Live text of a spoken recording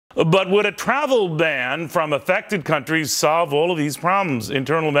But would a travel ban from affected countries solve all of these problems?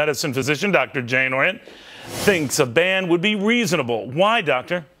 Internal medicine physician Dr. Jane Orient thinks a ban would be reasonable. Why,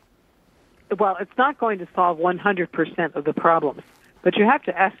 doctor? Well, it's not going to solve 100% of the problems. But you have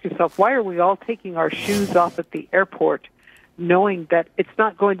to ask yourself, why are we all taking our shoes off at the airport knowing that it's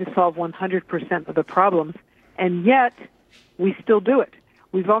not going to solve 100% of the problems, and yet we still do it?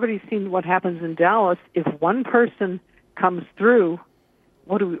 We've already seen what happens in Dallas. If one person comes through,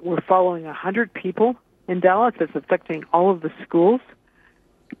 we're following 100 people in Dallas. It's affecting all of the schools.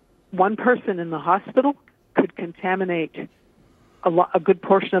 One person in the hospital could contaminate a good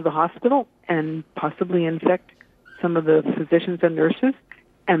portion of the hospital and possibly infect some of the physicians and nurses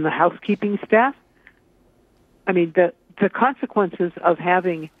and the housekeeping staff. I mean, the consequences of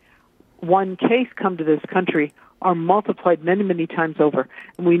having one case come to this country are multiplied many, many times over.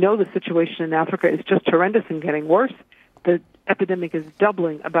 And we know the situation in Africa is just horrendous and getting worse. The epidemic is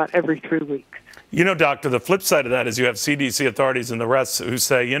doubling about every 3 weeks. You know, doctor, the flip side of that is you have CDC authorities and the rest who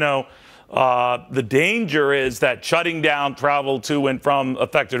say, the danger is that shutting down travel to and from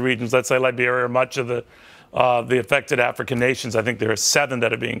affected regions, let's say Liberia or much of the affected African nations, I think there are 7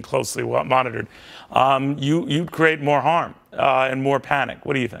 that are being closely monitored, you create more harm and more panic.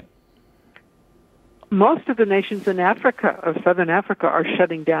 What do you think? Most of the nations in Africa, of Southern Africa, are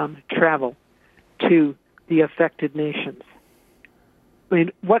shutting down travel to the affected nations. I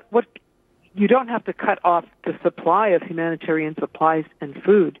mean, what you don't have to cut off the supply of humanitarian supplies and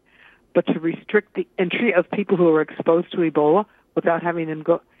food, but to restrict the entry of people who are exposed to Ebola without having them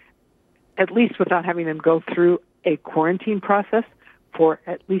go through a quarantine process for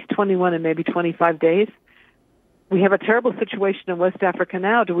at least 21 and maybe 25 days. We have a terrible situation in West Africa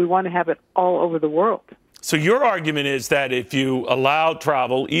now. Do we want to have it all over the world? So your argument is that if you allow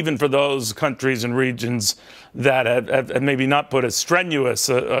travel, even for those countries and regions that have maybe not put a strenuous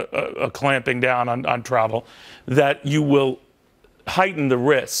clamping down on travel, that you will heighten the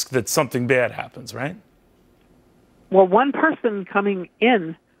risk that something bad happens, right? Well, one person coming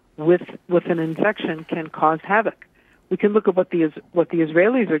in with an infection can cause havoc. We can look at what the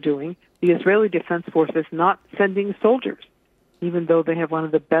Israelis are doing. The Israeli Defense Force is not sending soldiers, even though they have one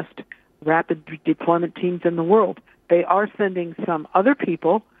of the best rapid deployment teams in the world. They are sending some other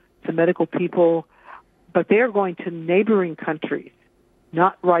people, some medical people, but they are going to neighboring countries,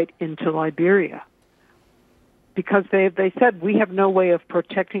 not right into Liberia, because they said we have no way of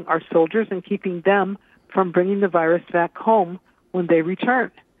protecting our soldiers and keeping them from bringing the virus back home when they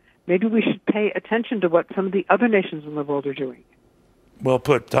return. Maybe we should pay attention to what some of the other nations in the world are doing. Well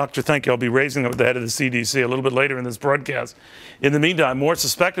put. Doctor, thank you. I'll be raising up the head of the CDC a little bit later in this broadcast. In the meantime, more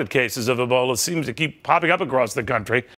suspected cases of Ebola seem to keep popping up across the country.